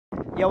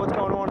Yo, what's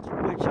going on? It's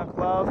your boy Chuck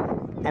Love,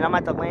 and I'm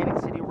at the Atlantic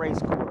City Race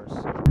Course.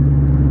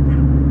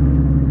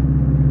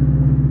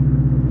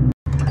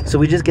 So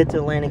we just get to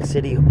Atlantic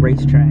City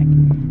racetrack,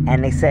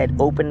 and they said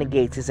open the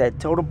gates. They said,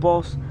 "Total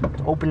Boss,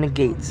 open the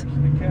gates."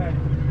 Okay.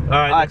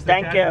 Alright,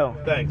 thank you.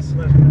 Thanks.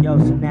 Yo,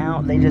 so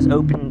now they just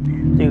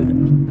opened,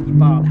 dude,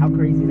 Bob, how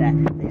crazy is that?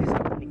 They just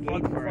opened the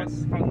gate for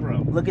us. Front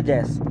row. Look at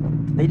this.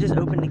 They just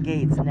opened the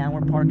gates, and now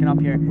we're parking up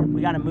here.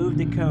 We gotta move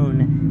the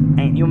cone.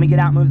 And you want me to get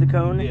out and move the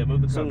cone? Yeah,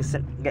 move the cone. So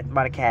we can get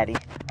by the caddy.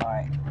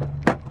 Alright.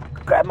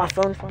 Grab my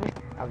phone for me.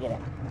 I'll get it.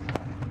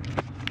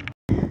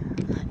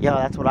 Yo,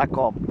 that's what I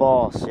call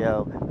boss,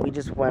 yo. We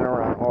just went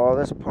around all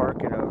this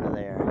parking over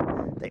there.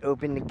 They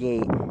opened the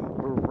gate.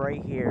 We're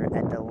right here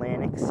at the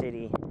Atlantic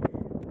City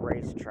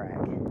racetrack.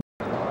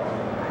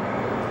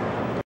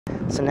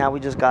 So now we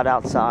just got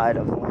outside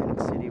of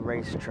Atlantic City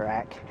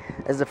racetrack.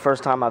 This is the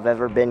first time I've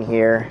ever been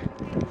here.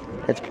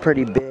 It's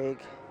pretty big.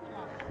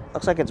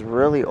 Looks like it's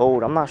really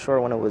old. I'm not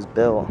sure when it was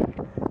built,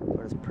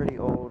 but it's pretty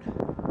old.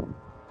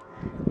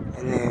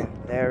 And then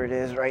there it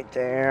is right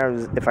there.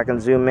 If I can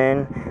zoom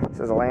in, it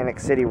says Atlantic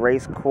City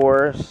Race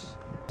Course.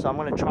 So I'm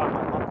gonna try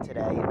my luck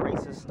today.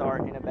 Races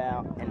start in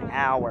about an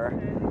hour.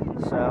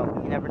 So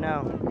you never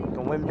know. You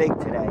can win big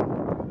today.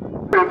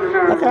 Look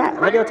at that.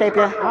 Videotape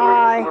you.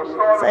 Hi.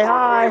 Say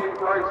hi.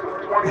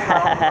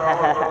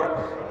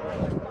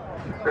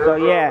 So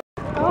yeah.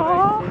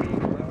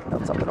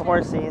 What's up with the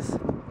horsies?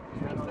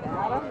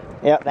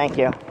 Yep, thank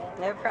you.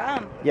 No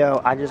problem.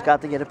 Yo, I just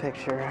got to get a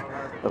picture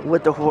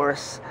with the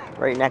horse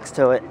right next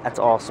to it. That's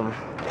awesome.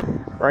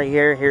 Right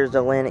here, here's the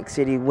Atlantic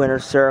City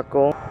Winner's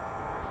Circle.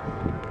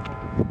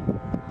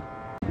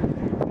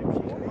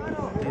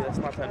 Yeah, that's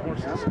not that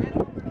horses.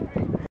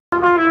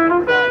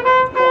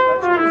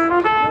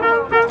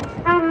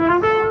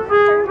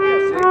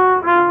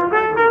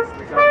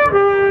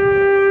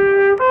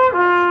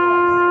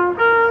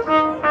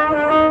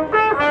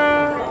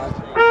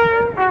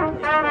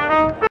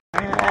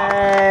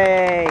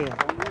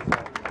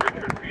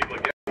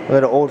 Look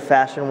at the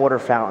old-fashioned water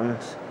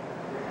fountains.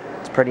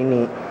 It's pretty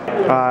neat.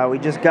 We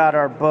just got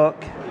our book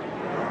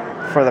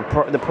for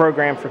the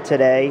program for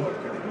today.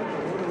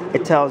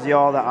 It tells you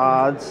all the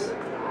odds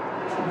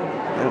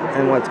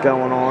and what's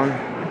going on.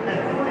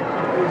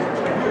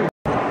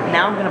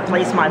 Now I'm gonna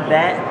place my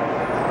bet.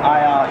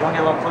 You wanna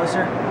get a little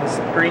closer? This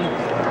screen.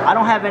 I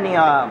don't have any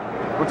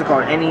what's it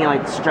called? Any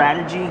like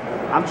strategy.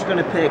 I'm just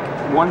gonna pick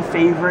one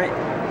favorite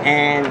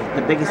and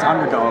the biggest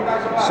underdog.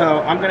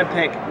 So I'm gonna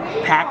pick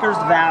Packers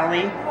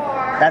Valley.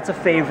 That's a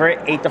favorite,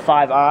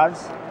 8-5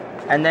 odds.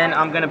 And then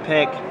I'm gonna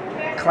pick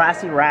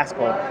Classy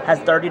Rascal, has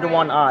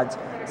 30-1 odds.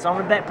 So I'm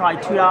gonna bet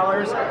probably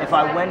 $2. If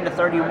I win the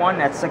 31,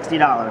 that's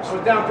 $60. So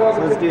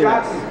let's do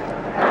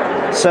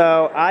this.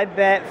 So I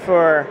bet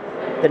for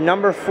the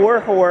number 4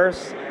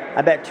 horse,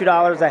 I bet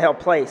 $2 that he'll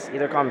place,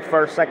 either come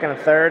first, second, or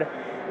third.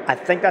 I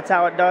think that's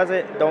how it does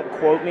it. Don't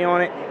quote me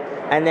on it.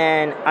 And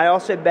then I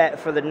also bet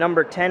for the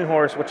number 10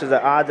 horse, which is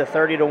the odds of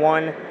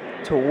 30-1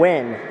 to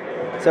win.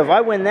 So if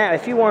I win that,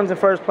 if he wins in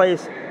first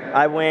place,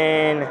 I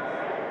win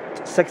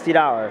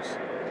 $60.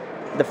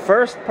 The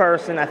first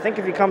person, I think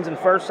if he comes in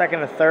first,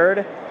 second, or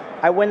third,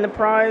 I win the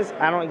prize.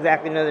 I don't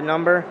exactly know the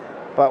number,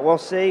 but we'll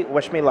see.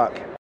 Wish me luck.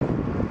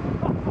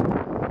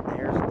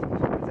 There's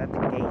the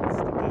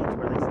gates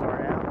where they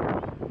start out.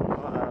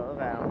 Uh-oh,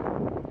 look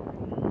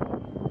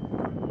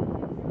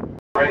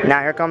out.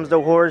 Now here comes the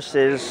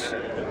horses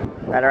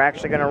that are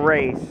actually gonna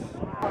race.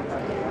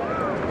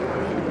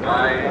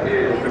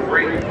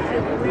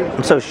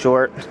 I'm so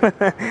short.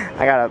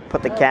 I gotta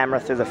put the camera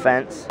through the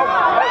fence.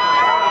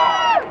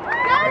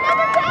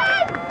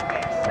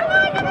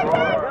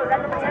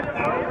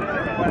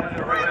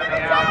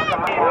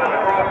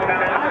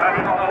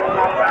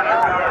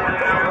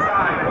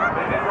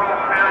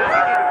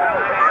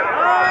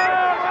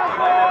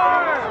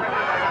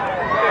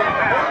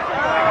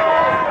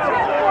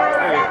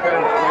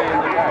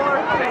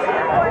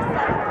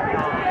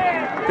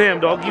 Damn,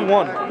 dog, you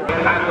won.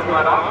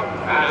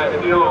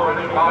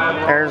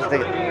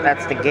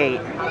 That's the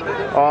gate.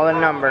 All the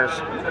numbers.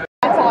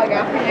 That's all I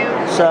got for you.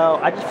 So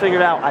I just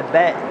figured out I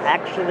bet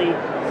actually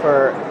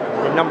for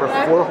the number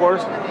 4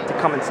 horse to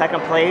come in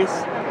second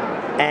place,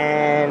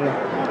 and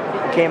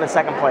came in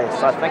second place.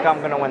 So I think I'm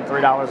gonna win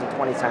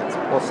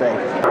 $3.20. We'll see.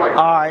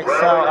 Alright,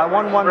 so I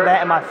won one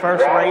bet in my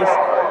first race.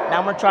 Now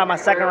I'm gonna try my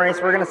second race.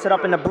 We're gonna sit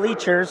up in the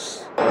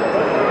bleachers.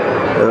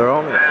 They're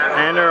on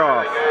and they're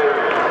off.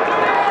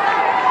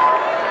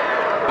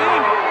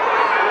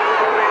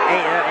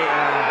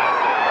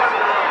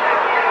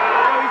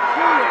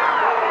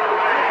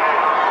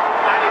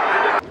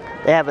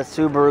 They have a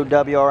Subaru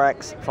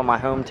WRX from my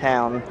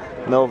hometown,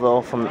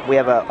 Millville. We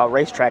have a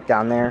racetrack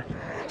down there.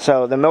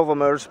 So the Millville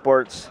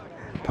Motorsports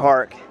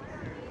Park,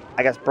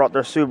 I guess, brought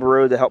their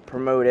Subaru to help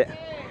promote it.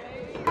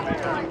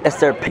 It's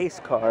their pace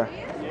car.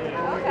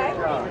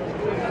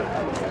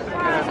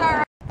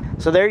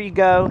 So there you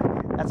go.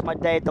 That's my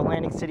day at the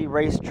Atlantic City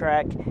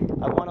racetrack.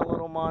 I won a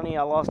little money,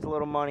 I lost a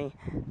little money,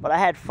 but I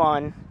had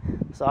fun.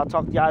 So I'll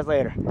talk to you guys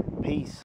later. Peace.